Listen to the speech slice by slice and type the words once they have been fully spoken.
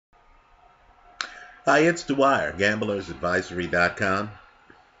Hi, it's Dwyer, gamblersadvisory.com,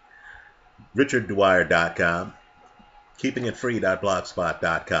 richarddwyer.com,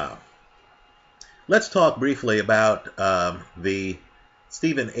 keepingitfree.blogspot.com. Let's talk briefly about the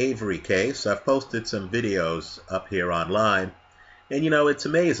Stephen Avery case. I've posted some videos up here online, and it's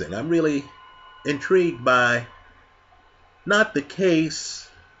amazing. I'm really intrigued by not the case,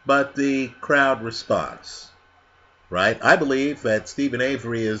 but the crowd response, right? I believe that Stephen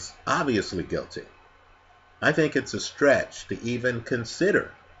Avery is obviously guilty. I think it's a stretch to even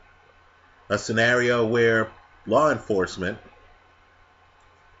consider a scenario where law enforcement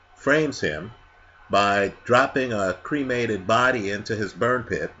frames him by dropping a cremated body into his burn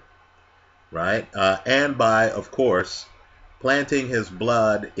pit, right? And by, of course, planting his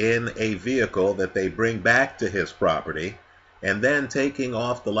blood in a vehicle that they bring back to his property and then taking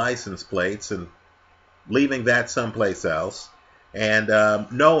off the license plates and leaving that someplace else, and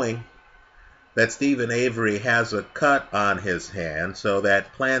knowing that Stephen Avery has a cut on his hand, so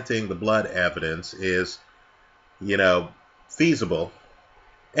that planting the blood evidence is, feasible,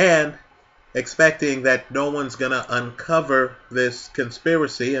 and expecting that no one's going to uncover this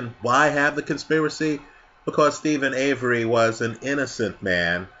conspiracy. And why have the conspiracy? Because Stephen Avery was an innocent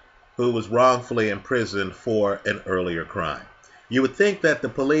man who was wrongfully imprisoned for an earlier crime. You would think that the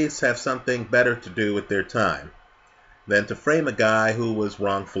police have something better to do with their time than to frame a guy who was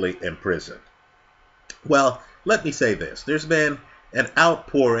wrongfully imprisoned. Well, let me say this. There's been an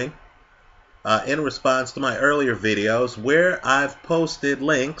outpouring in response to my earlier videos where I've posted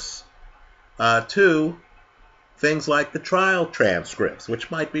links to things like the trial transcripts, which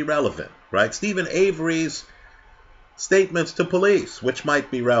might be relevant, right? Stephen Avery's statements to police, which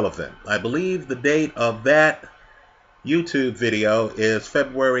might be relevant. I believe the date of that YouTube video is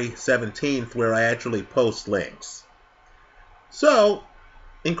February 17th, where I actually post links. So,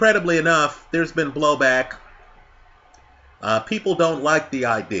 incredibly enough, there's been blowback. People don't like the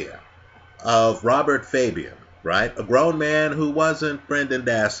idea of Robert Fabian, right? A grown man who wasn't Brendan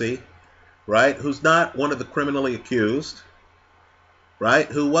Dassey, right? Who's not one of the criminally accused, right?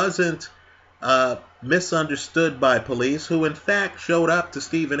 Who wasn't misunderstood by police, who in fact showed up to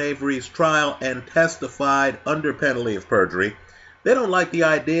Stephen Avery's trial and testified under penalty of perjury. They don't like the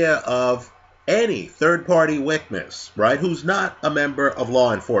idea of any third-party witness, right, who's not a member of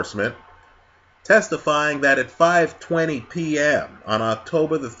law enforcement, testifying that at 5:20 p.m. on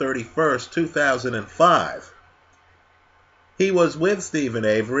October the 31st, 2005, he was with Stephen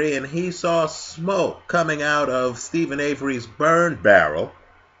Avery and he saw smoke coming out of Stephen Avery's burn barrel,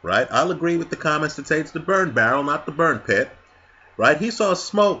 right? I'll agree with the comments that say it's the burn barrel, not the burn pit, right? He saw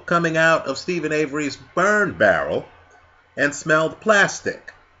smoke coming out of Stephen Avery's burn barrel and smelled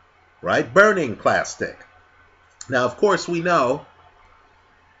plastic, right? Burning plastic. Now, of course, we know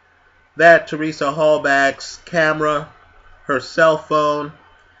that Teresa Hallback's camera, her cell phone,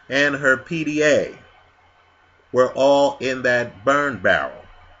 and her PDA were all in that burn barrel,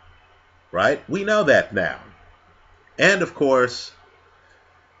 right? We know that now. And, of course,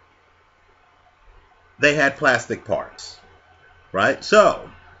 they had plastic parts, right?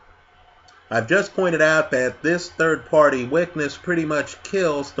 So, I've just pointed out that this third-party witness pretty much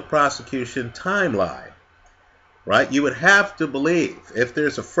kills the prosecution timeline, right? You would have to believe, if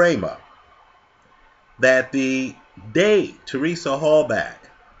there's a frame-up, that the day Teresa Hallback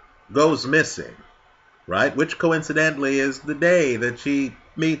goes missing, right, which coincidentally is the day that she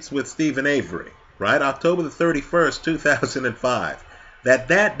meets with Stephen Avery, right, October the 31st, 2005,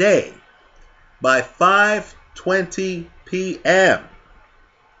 that day, by 5:20 p.m.,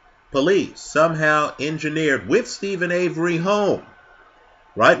 police somehow engineered with Stephen Avery home,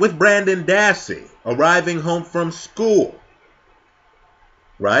 right, with Brendan Dassey arriving home from school,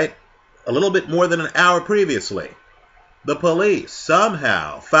 right, a little bit more than an hour previously. The police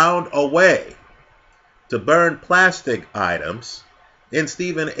somehow found a way to burn plastic items in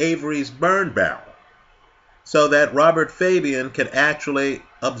Stephen Avery's burn barrel so that Robert Fabian could actually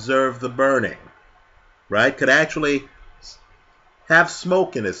observe the burning, right, could actually have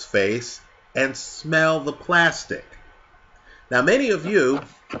smoke in his face and smell the plastic. Now, many of you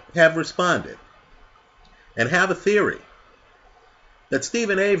have responded and have a theory that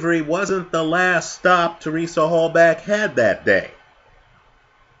Stephen Avery wasn't the last stop Teresa Hallback had that day,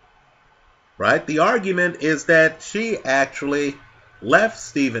 right? The argument is that she actually left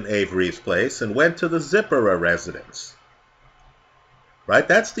Stephen Avery's place and went to the Zipperer residence, right?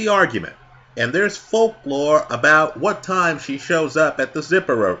 That's the argument. And there's folklore about what time she shows up at the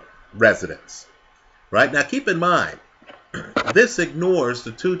Zipperer residence, right? Now, keep in mind, this ignores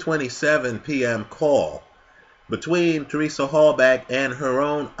the 2:27 p.m. call between Teresa Halbach and her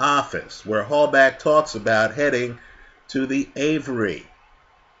own office, where Halbach talks about heading to the Avery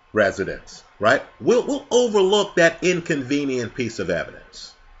residence, right? We'll overlook that inconvenient piece of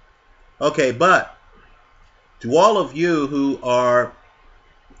evidence. Okay, but to all of you who are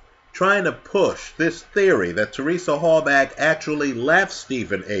trying to push this theory that Teresa Halbach actually left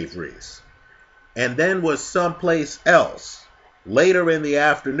Stephen Avery's and then was someplace else later in the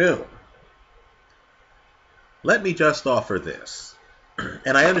afternoon, let me just offer this.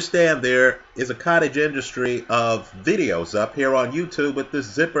 And I understand there is a cottage industry of videos up here on YouTube with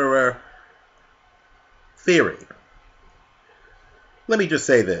this Zipperer theory. Let me just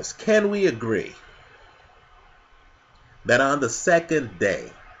say this. Can we agree that on the second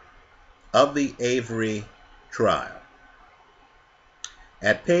day of the Avery trial,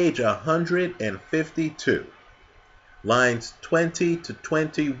 at page 152, lines 20 to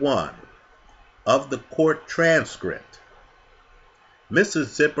 21 of the court transcript, Mrs.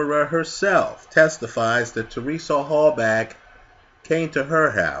 Zipperer herself testifies that Teresa Halbach came to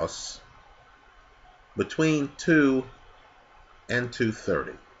her house between 2 and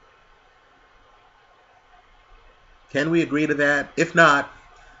 2:30. Can we agree to that? If not,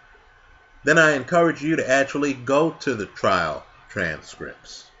 then I encourage you to actually go to the trial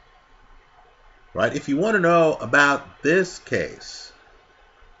transcripts. Right? If you want to know about this case,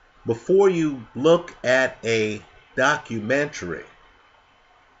 before you look at a documentary,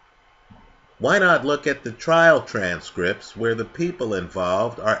 why not look at the trial transcripts where the people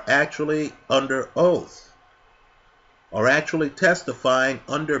involved are actually under oath, are actually testifying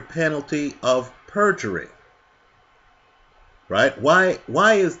under penalty of perjury? Right?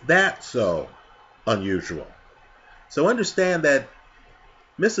 Why is that so unusual? So understand that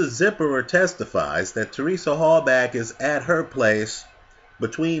Mrs. Zipperer testifies that Teresa Halbach is at her place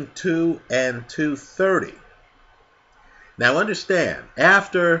between 2 and 2:30. Now understand,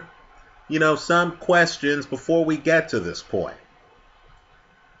 after some questions before we get to this point,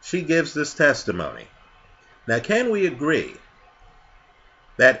 she gives this testimony. Now, can we agree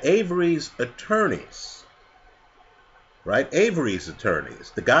that Avery's attorneys, right, Avery's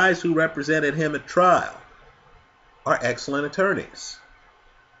attorneys, the guys who represented him at trial, are excellent attorneys?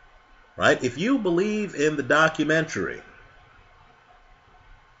 Right? If you believe in the documentary,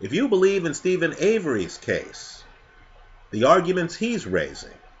 if you believe in Stephen Avery's case, the arguments he's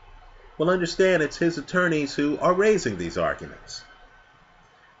raising, well, understand it's his attorneys who are raising these arguments.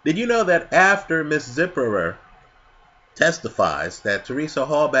 Did you know that after Ms. Zipperer testifies that Teresa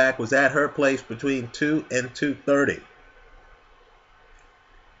Halbach was at her place between 2 and 2:30,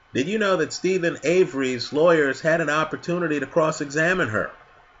 did you know that Stephen Avery's lawyers had an opportunity to cross-examine her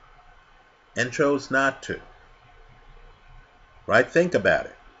and chose not to? Right? Think about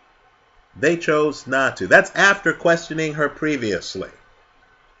it. They chose not to. That's after questioning her previously.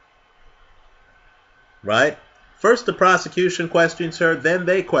 Right? First the prosecution questions her, then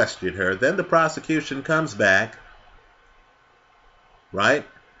they question her, then the prosecution comes back. Right?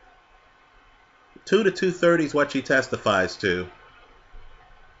 2 to 2:30 is what she testifies to.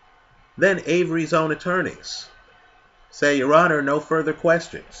 Then Avery's own attorneys say, Your Honor, no further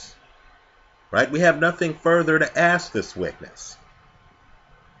questions. Right? We have nothing further to ask this witness.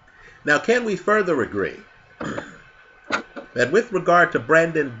 Now, can we further agree that with regard to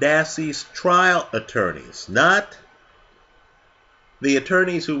Brendan Dassey's trial attorneys, not the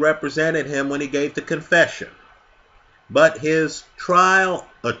attorneys who represented him when he gave the confession, but his trial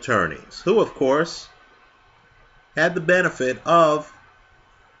attorneys, who, of course, had the benefit of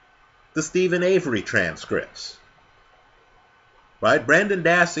the Stephen Avery transcripts? Right? Brendan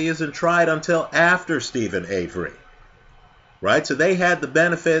Dassey isn't tried until after Stephen Avery. Right? So they had the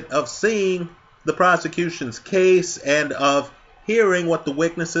benefit of seeing the prosecution's case and of hearing what the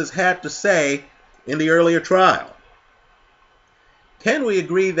witnesses had to say in the earlier trial. Can we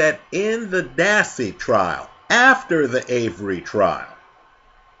agree that in the Dassey trial, after the Avery trial,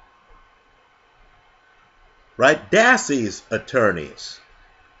 right, Dassey's attorneys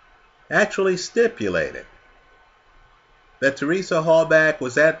actually stipulated that Teresa Halbach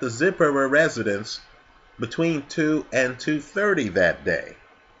was at the Zipperer residence between 2 and 2:30 that day?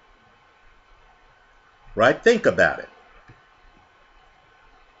 Right? Think about it.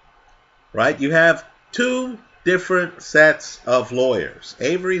 Right? You have two different sets of lawyers,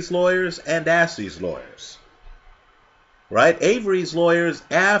 Avery's lawyers and Dassey's lawyers. Right? Avery's lawyers,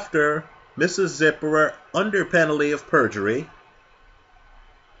 after Mrs. Zipperer, under penalty of perjury,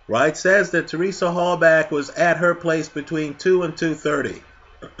 right, says that Teresa Halbach was at her place between 2 and 2:30.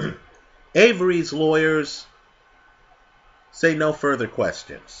 Avery's lawyers say no further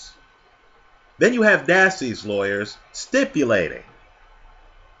questions. Then you have Dassey's lawyers stipulating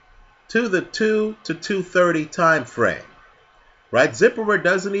to the 2 to 2:30 time frame. Right? Zipperer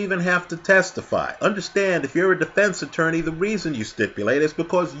doesn't even have to testify. Understand, if you're a defense attorney, the reason you stipulate is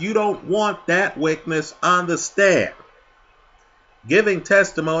because you don't want that witness on the stand giving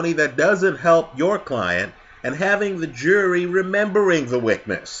testimony that doesn't help your client and having the jury remembering the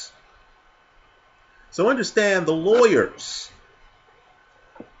witness. So understand, the lawyers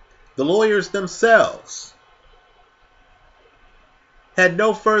themselves had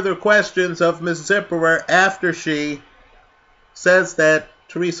no further questions of Ms. Zipperer after she says that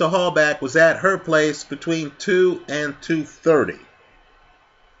Teresa Halbach was at her place between 2 and 2:30.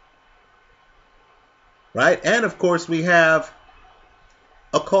 Right? And of course we have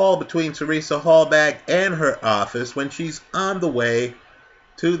a call between Teresa Halbach and her office when she's on the way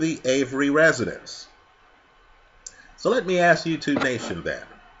to the Avery residence. So let me ask you two nation then.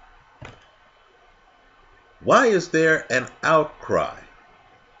 Why is there an outcry?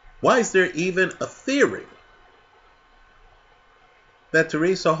 Why is there even a theory that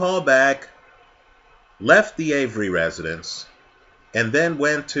Teresa Halbach left the Avery residence and then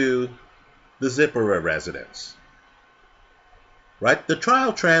went to the Zipperer residence? Right? The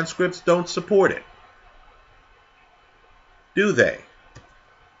trial transcripts don't support it. Do they?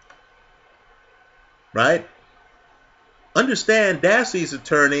 Right? Understand, Dassey's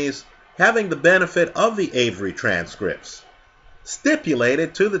attorneys, having the benefit of the Avery transcripts,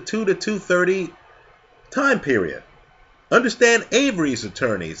 stipulated to the 2 to 2:30 time period. Understand, Avery's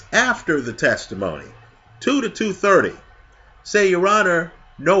attorneys, after the testimony, 2 to 2:30, say, Your Honor,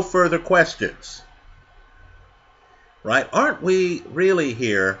 no further questions. Right? Aren't we really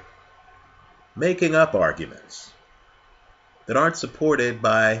here making up arguments that aren't supported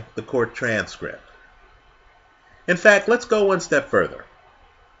by the court transcript? In fact, let's go one step further.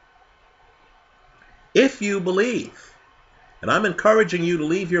 If you believe, and I'm encouraging you to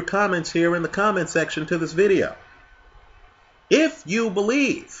leave your comments here in the comment section to this video, if you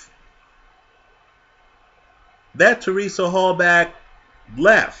believe that Teresa Halbach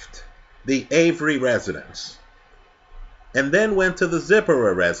left the Avery residence and then went to the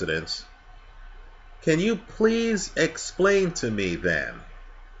Zipperer residence, can you please explain to me then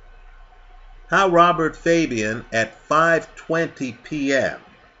how Robert Fabian at 5:20 p.m.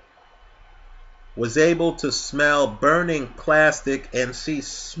 was able to smell burning plastic and see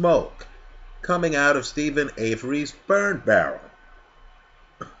smoke coming out of Stephen Avery's burn barrel?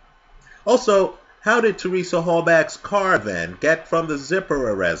 Also, how did Teresa Halbach's car then get from the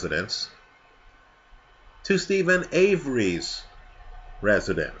Zipperer residence to Stephen Avery's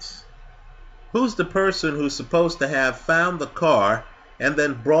residence? Who's the person who's supposed to have found the car and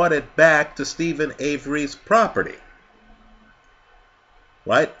then brought it back to Stephen Avery's property?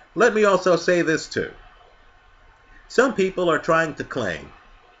 Right? Let me also say this too. Some people are trying to claim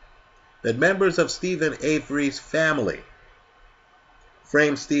that members of Stephen Avery's family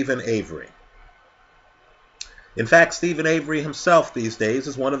framed Stephen Avery. In fact, Stephen Avery himself these days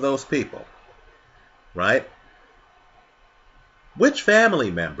is one of those people. Right? Which family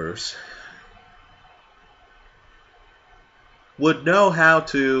members would know how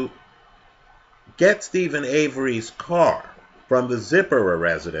to get Stephen Avery's car from the Zipperer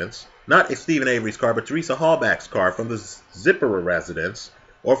residence, not Stephen Avery's car, but Teresa Halbach's car from the Zipperer residence,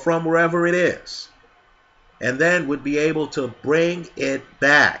 or from wherever it is, and then would be able to bring it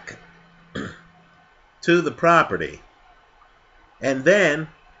back to the property, and then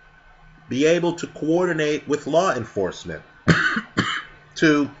be able to coordinate with law enforcement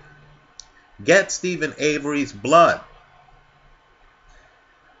to get Stephen Avery's blood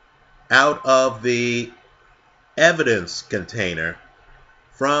out of the evidence container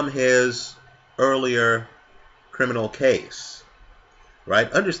from his earlier criminal case.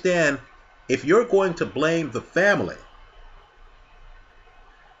 Right? Understand, if you're going to blame the family,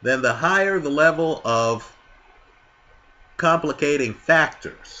 then the higher the level of complicating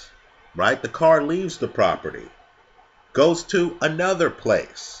factors, right? The car leaves the property, goes to another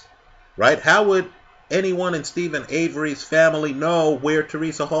place, right? How would anyone in Stephen Avery's family know where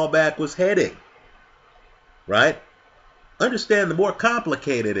Teresa Halbach was heading? Right? Understand, the more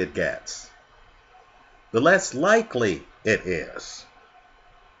complicated it gets, the less likely it is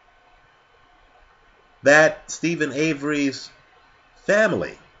that Stephen Avery's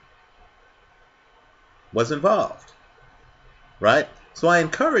family was involved. Right? So I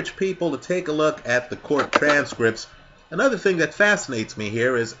encourage people to take a look at the court transcripts. Another thing that fascinates me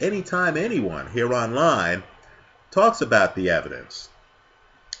here is anytime anyone here online talks about the evidence,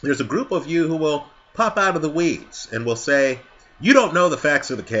 there's a group of you who will pop out of the weeds and will say, you don't know the facts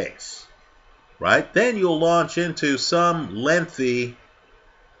of the case. right? Then you'll launch into some lengthy,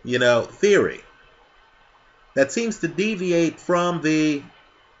 theory that seems to deviate from the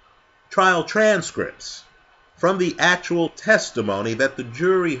trial transcripts, from the actual testimony that the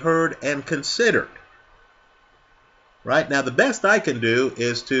jury heard and considered. Right? Now, the best I can do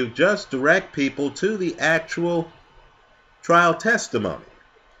is to just direct people to the actual trial testimony.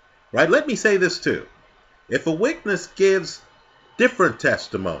 Right? Let me say this too. If a witness gives different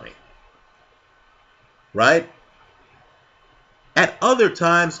testimony, right, at other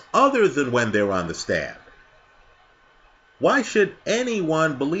times other than when they're on the stand, why should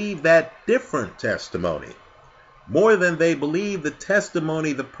anyone believe that different testimony more than they believe the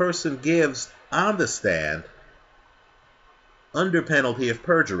testimony the person gives on the stand under penalty of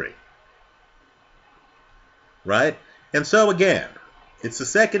perjury? Right? And so again, it's the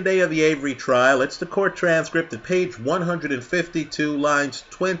second day of the Avery trial. It's the court transcript at page 152, lines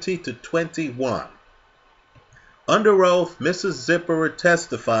 20 to 21. Under oath, Mrs. Zipperer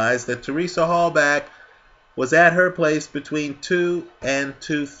testifies that Teresa Hallback was at her place between 2 and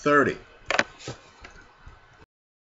 2:30.